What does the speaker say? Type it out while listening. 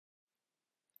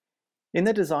In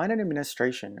the design and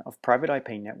administration of private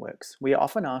IP networks, we are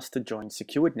often asked to join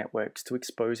secured networks to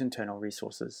expose internal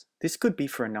resources. This could be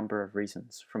for a number of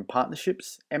reasons, from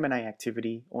partnerships, M&A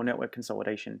activity, or network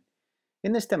consolidation.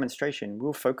 In this demonstration,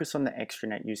 we'll focus on the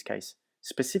extranet use case.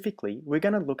 Specifically, we're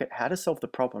going to look at how to solve the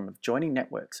problem of joining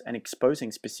networks and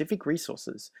exposing specific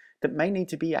resources that may need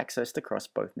to be accessed across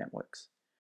both networks.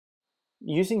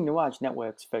 Using Nuage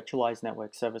Network's Virtualized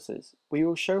Network Services, we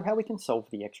will show how we can solve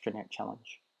the extranet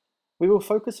challenge. We will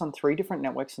focus on 3 different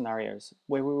network scenarios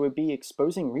where we will be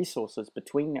exposing resources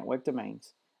between network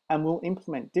domains, and we'll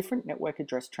implement different network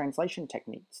address translation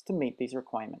techniques to meet these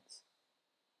requirements.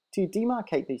 To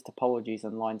demarcate these topologies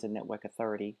and lines of network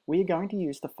authority, we are going to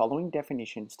use the following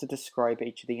definitions to describe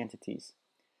each of the entities.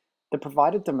 The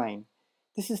provider domain.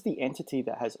 This is the entity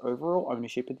that has overall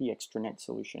ownership of the extranet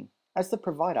solution. As the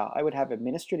provider, I would have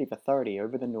administrative authority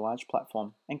over the Nuage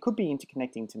platform and could be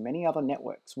interconnecting to many other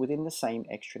networks within the same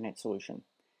extranet solution.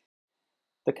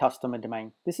 The customer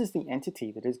domain. This is the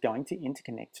entity that is going to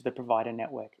interconnect to the provider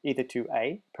network, either to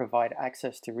A, provide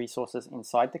access to resources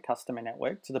inside the customer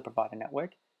network to the provider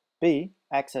network, B,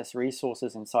 access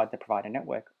resources inside the provider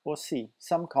network, or C,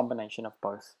 some combination of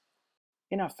both.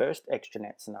 In our first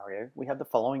extranet scenario, we have the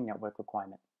following network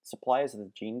requirement. Suppliers of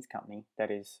the JeansCompany, that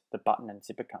is, the Button and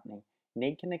ZipperCompany,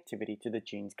 need connectivity to the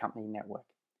JeansCompany network.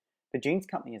 The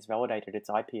JeansCompany has validated its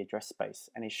IP address space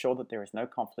and is sure that there is no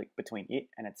conflict between it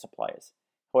and its suppliers.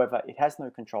 However, it has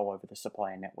no control over the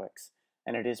supplier networks,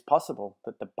 and it is possible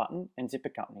that the Button and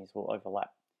ZipperCompanies will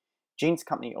overlap.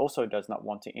 JeansCompany also does not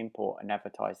want to import and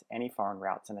advertise any foreign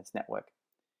routes in its network.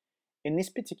 In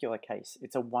this particular case,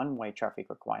 it's a one-way traffic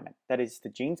requirement. That is, the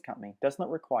JeansCompany does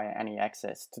not require any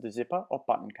access to the Zipper or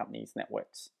Button company's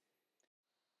networks.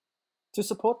 To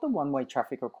support the one-way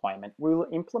traffic requirement, we will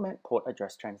implement port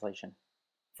address translation.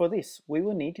 For this, we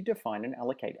will need to define and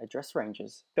allocate address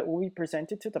ranges that will be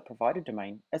presented to the provider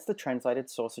domain as the translated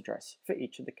source address for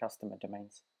each of the customer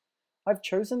domains. I've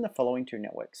chosen the following 2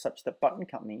 networks such that Button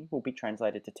Company will be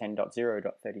translated to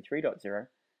 10.0.33.0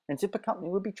 and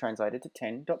ZipperCompany will be translated to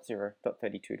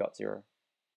 10.0.32.0.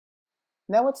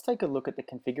 Now let's take a look at the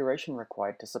configuration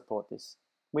required to support this.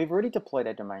 We've already deployed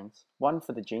our domains, one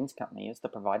for the JeansCompany as the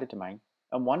provider domain,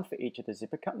 and one for each of the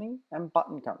ZipperCompany and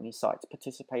Button Company sites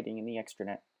participating in the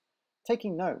extranet.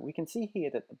 Taking note, we can see here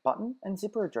that the Button and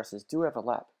Zipper addresses do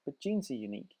overlap, but Jeans are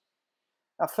unique.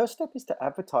 Our first step is to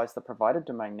advertise the provider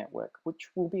domain network,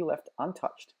 which will be left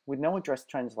untouched with no address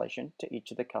translation to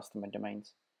each of the customer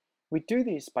domains. We do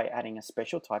this by adding a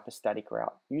special type of static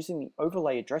route using the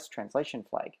overlay address translation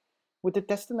flag with the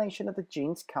destination of the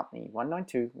JeansCompany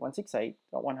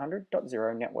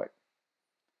 192.168.100.0 network.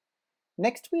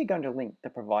 Next, we are going to link the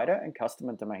provider and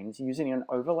customer domains using an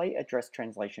overlay address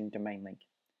translation domain link.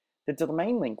 The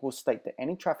domain link will state that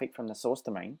any traffic from the source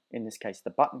domain, in this case the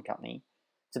Button Company,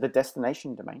 to the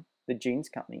destination domain, the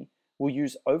JeansCompany, will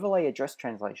use overlay address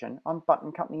translation on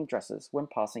Button Company addresses when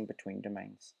passing between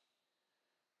domains.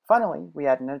 Finally, we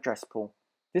add an address pool.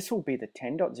 This will be the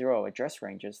 10.0 address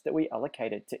ranges that we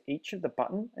allocated to each of the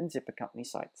Button and ZipperCompany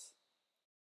sites.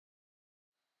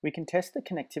 We can test the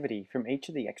connectivity from each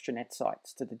of the extranet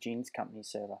sites to the JeansCompany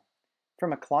server.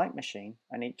 From a client machine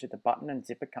on each of the Button and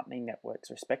ZipperCompany networks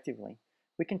respectively,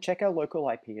 we can check our local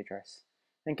IP address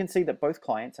and can see that both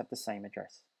clients have the same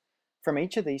address. From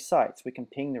each of these sites, we can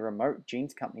ping the remote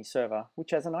JeansCompany server,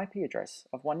 which has an IP address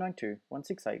of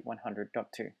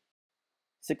 192.168.100.2.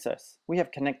 Success. We have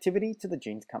connectivity to the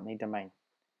JeansCompany domain.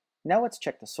 Now let's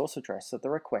check the source address of the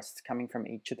requests coming from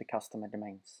each of the customer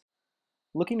domains.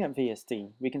 Looking at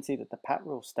VSD, we can see that the PAT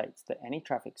rule states that any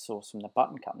traffic sourced from the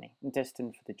Button Company and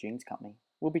destined for the JeansCompany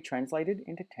will be translated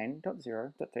into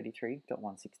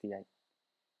 10.0.33.168.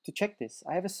 To check this,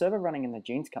 I have a server running in the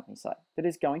JeansCompany site that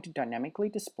is going to dynamically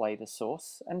display the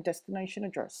source and destination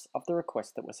address of the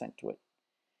request that was sent to it.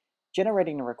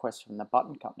 Generating a request from the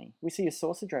Button Company, we see a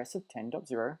source address of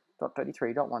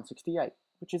 10.0.33.168,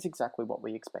 which is exactly what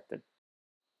we expected.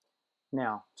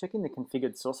 Now, checking the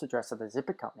configured source address of the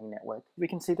ZipperCompany network, we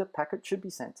can see that packets should be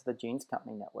sent to the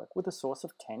JeansCompany network with a source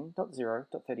of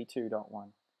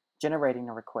 10.0.32.1. Generating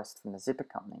a request from the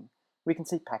ZipperCompany, we can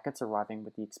see packets arriving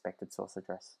with the expected source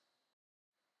address.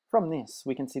 From this,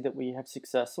 we can see that we have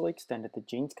successfully extended the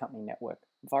JeansCompany network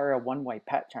via a one-way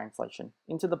PAT translation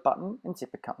into the Button and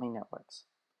ZipperCompany networks.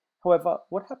 However,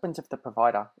 what happens if the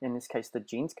provider, in this case the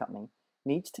JeansCompany,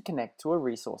 needs to connect to a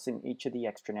resource in each of the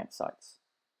extranet sites?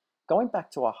 Going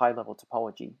back to our high-level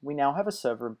topology, we now have a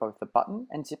server in both the Button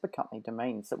and ZipperCompany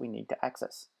domains that we need to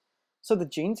access. So the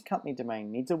JeansCompany domain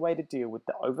needs a way to deal with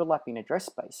the overlapping address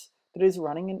space that is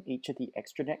running in each of the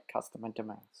extranet customer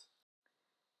domains.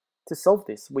 To solve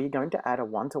this, we are going to add a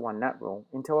one-to-one NAT rule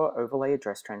into our overlay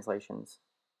address translations.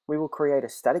 We will create a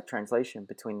static translation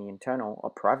between the internal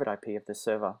or private IP of the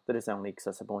server that is only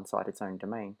accessible inside its own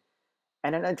domain,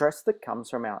 and an address that comes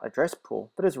from our address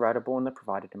pool that is routable in the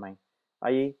provider domain,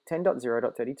 i.e.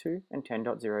 10.0.32 and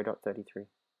 10.0.33.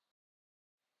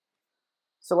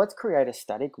 So let's create a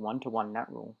static one-to-one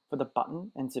NAT rule for the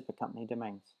button and ZipperCompany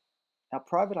domains. Our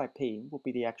private IP will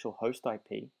be the actual host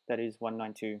IP, that is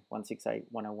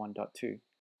 192.168.101.2,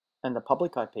 and the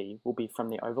public IP will be from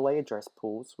the overlay address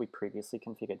pools we previously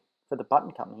configured. For the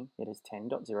button company, it is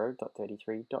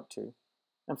 10.0.33.2,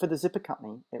 and for the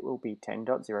ZipperCompany, it will be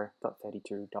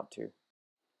 10.0.32.2.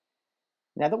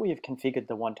 Now that we have configured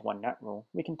the one-to-one NAT rule,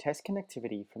 we can test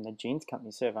connectivity from the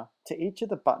JeansCompany server to each of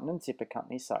the button and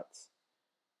ZipperCompany sites.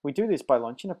 We do this by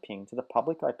launching a ping to the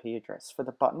public IP address for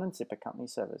the button and ZipperCompany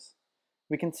servers.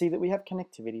 We can see that we have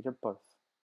connectivity to both.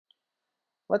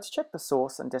 Let's check the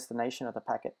source and destination of the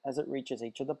packet as it reaches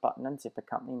each of the button and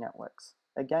ZipperCompany networks.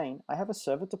 Again, I have a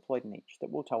server deployed in each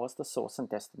that will tell us the source and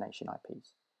destination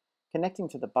IPs. Connecting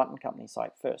to the button company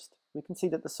site first, we can see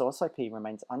that the source IP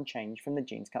remains unchanged from the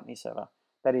JeansCompany server,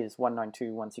 that is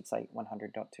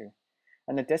 192.168.100.2,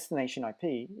 and the destination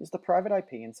IP is the private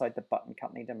IP inside the button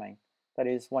company domain, that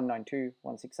is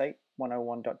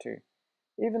 192.168.101.2,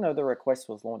 even though the request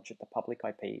was launched at the public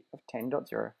IP of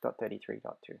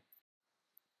 10.0.33.2.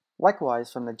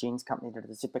 Likewise, from the JeansCompany to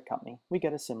the ZipperCompany, we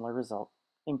get a similar result.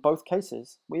 In both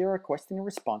cases, we are requesting a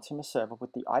response from a server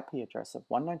with the IP address of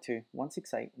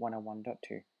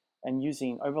 192.168.101.2, and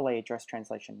using overlay address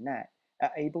translation NAT,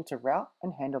 are able to route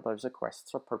and handle those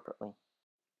requests appropriately.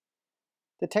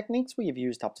 The techniques we have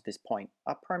used up to this point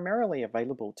are primarily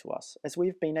available to us as we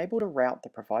have been able to route the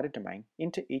provider domain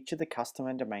into each of the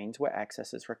customer domains where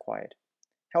access is required.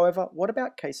 However, what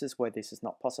about cases where this is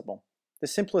not possible? The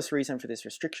simplest reason for this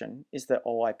restriction is that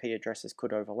all IP addresses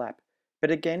could overlap,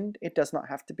 but again, it does not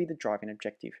have to be the driving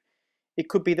objective. It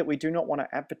could be that we do not want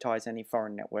to advertise any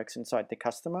foreign networks inside the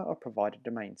customer or provider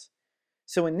domains.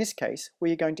 So in this case,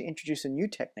 we are going to introduce a new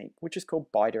technique which is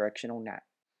called bidirectional NAT.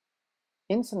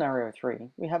 In scenario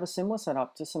 3, we have a similar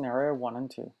setup to scenario 1 and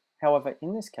 2. However,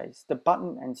 in this case, the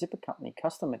button and ZipperCompany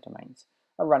customer domains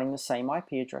are running the same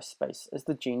IP address space as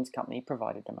the JeansCompany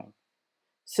provider domain.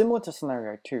 Similar to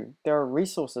scenario 2, there are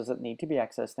resources that need to be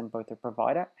accessed in both the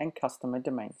provider and customer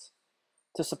domains.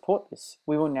 To support this,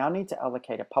 we will now need to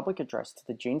allocate a public address to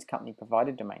the JeansCompany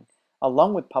provider domain,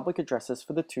 along with public addresses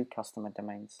for the two customer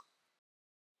domains.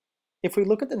 If we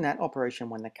look at the NAT operation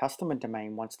when the customer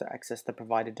domain wants to access the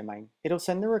provider domain, it'll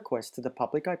send the request to the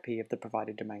public IP of the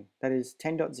provider domain, that is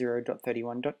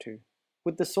 10.0.31.2,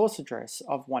 with the source address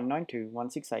of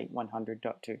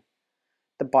 192.168.100.2.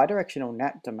 The bidirectional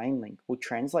NAT domain link will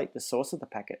translate the source of the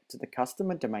packet to the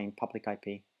customer domain public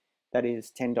IP, that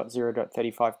is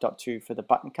 10.0.35.2 for the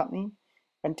button company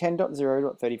and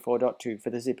 10.0.34.2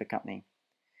 for the ZipperCompany.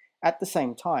 At the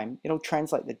same time, it'll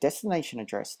translate the destination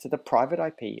address to the private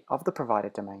IP of the provider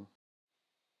domain.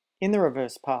 In the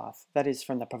reverse path, that is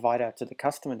from the provider to the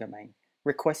customer domain,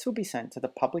 requests will be sent to the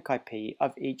public IP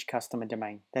of each customer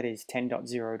domain, that is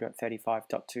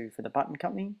 10.0.35.2 for the button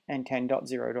company and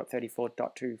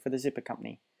 10.0.34.2 for the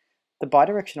ZipperCompany. The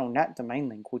bidirectional NAT domain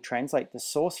link will translate the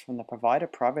source from the provider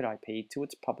private IP to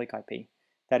its public IP,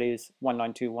 that is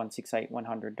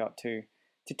 192.168.100.2 to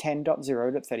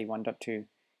 10.0.31.2,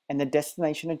 and the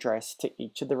destination address to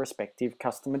each of the respective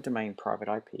customer domain private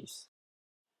IPs.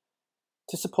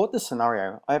 To support this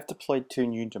scenario, I have deployed two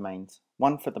new domains,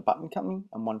 one for the button company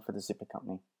and one for the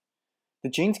ZipperCompany. The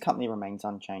JeansCompany remains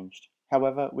unchanged.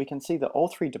 However, we can see that all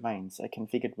three domains are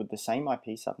configured with the same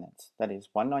IP subnets, that is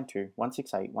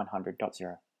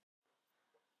 192.168.100.0.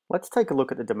 Let's take a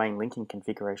look at the domain linking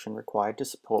configuration required to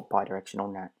support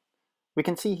bidirectional NAT. We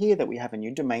can see here that we have a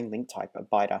new domain link type, a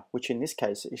BIDA, which in this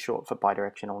case is short for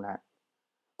bidirectional NAT.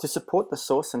 To support the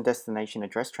source and destination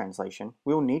address translation,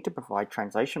 we will need to provide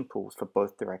translation pools for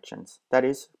both directions, that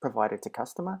is, provider to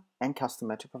customer and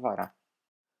customer to provider.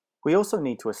 We also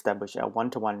need to establish our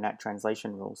one-to-one NAT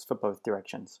translation rules for both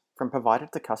directions. From provider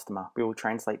to customer, we will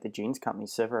translate the JeansCompany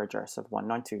server address of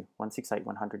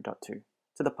 192.168.100.2 to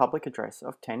the public address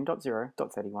of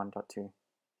 10.0.31.2.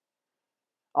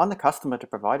 On the customer to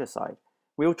provider side,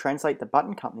 we will translate the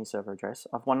button company server address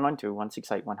of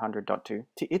 192.168.100.2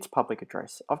 to its public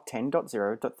address of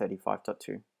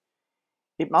 10.0.35.2.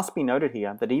 It must be noted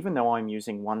here that even though I'm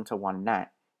using one-to-one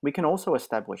NAT, we can also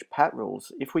establish PAT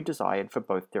rules if we desired for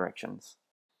both directions.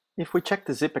 If we check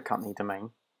the ZipperCompany domain,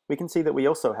 we can see that we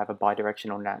also have a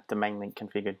bidirectional NAT domain link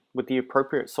configured with the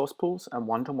appropriate source pools and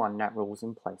one-to-one NAT rules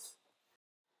in place.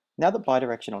 Now that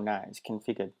bidirectional NAT is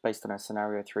configured based on our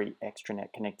Scenario 3 extranet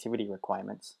connectivity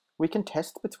requirements, we can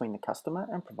test between the customer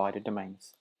and provider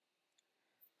domains.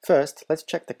 First, let's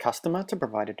check the customer to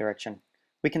provider direction.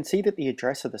 We can see that the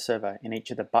address of the server in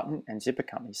each of the button and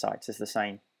ZipperCompany sites is the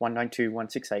same,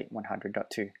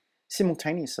 192.168.100.2.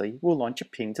 Simultaneously, we'll launch a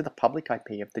ping to the public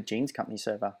IP of the JeansCompany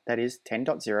server, that is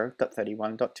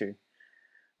 10.0.31.2.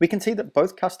 We can see that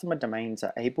both customer domains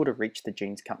are able to reach the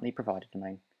JeansCompany provider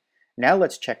domain. Now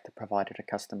let's check the provider to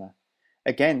customer.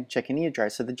 Again, checking the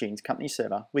address of the JeansCompany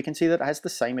server, we can see that it has the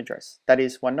same address, that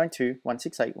is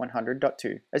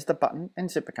 192.168.100.2 as the button and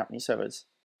ZipperCompany servers.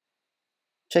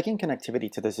 Checking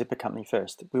connectivity to the ZipperCompany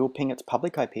first, we will ping its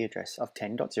public IP address of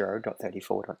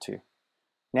 10.0.34.2.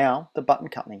 Now, the button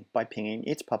company by pinging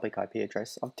its public IP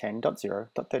address of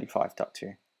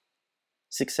 10.0.35.2.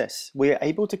 Success! We are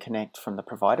able to connect from the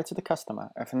provider to the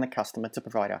customer and from the customer to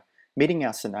provider, meeting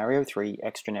our Scenario 3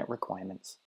 extranet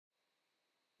requirements.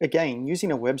 Again,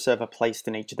 using a web server placed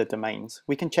in each of the domains,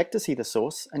 we can check to see the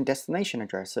source and destination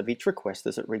address of each request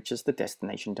as it reaches the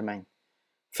destination domain.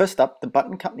 First up, the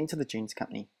button company to the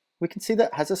JeansCompany. We can see that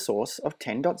it has a source of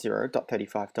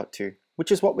 10.0.35.2,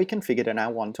 which is what we configured in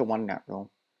our one-to-one NAT rule.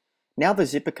 Now the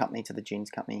ZipperCompany to the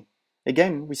JeansCompany.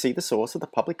 Again, we see the source of the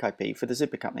public IP for the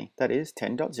ZipperCompany, that is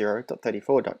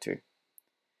 10.0.34.2.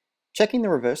 Checking the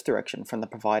reverse direction from the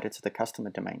provider to the customer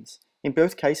domains. In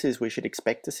both cases, we should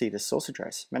expect to see the source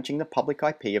address matching the public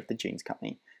IP of the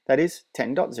JeansCompany, that is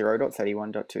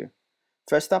 10.0.31.2.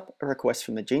 First up, a request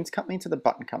from the JeansCompany to the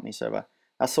button company server.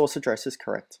 Our source address is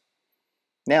correct.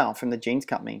 Now, from the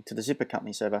JeansCompany to the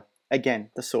ZipperCompany server,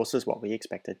 again, the source is what we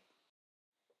expected.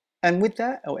 And with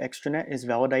that, our extranet is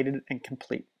validated and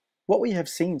complete. What we have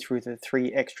seen through the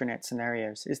 3 extranet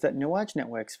scenarios is that Nuage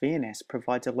Network's VNS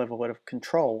provides a level of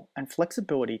control and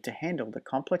flexibility to handle the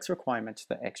complex requirements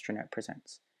that extranet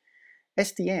presents.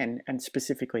 SDN, and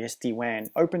specifically SD-WAN,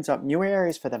 opens up new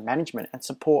areas for the management and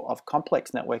support of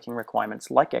complex networking requirements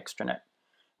like extranet.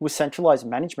 With centralized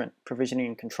management, provisioning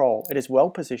and control, it is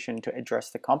well positioned to address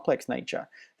the complex nature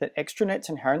that extranets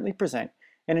inherently present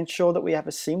and ensure that we have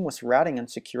a seamless routing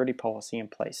and security policy in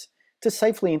place to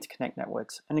safely interconnect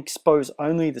networks and expose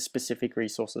only the specific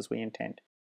resources we intend.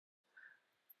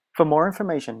 For more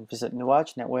information, visit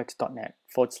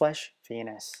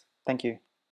nuagenetworks.net/VNS. Thank you.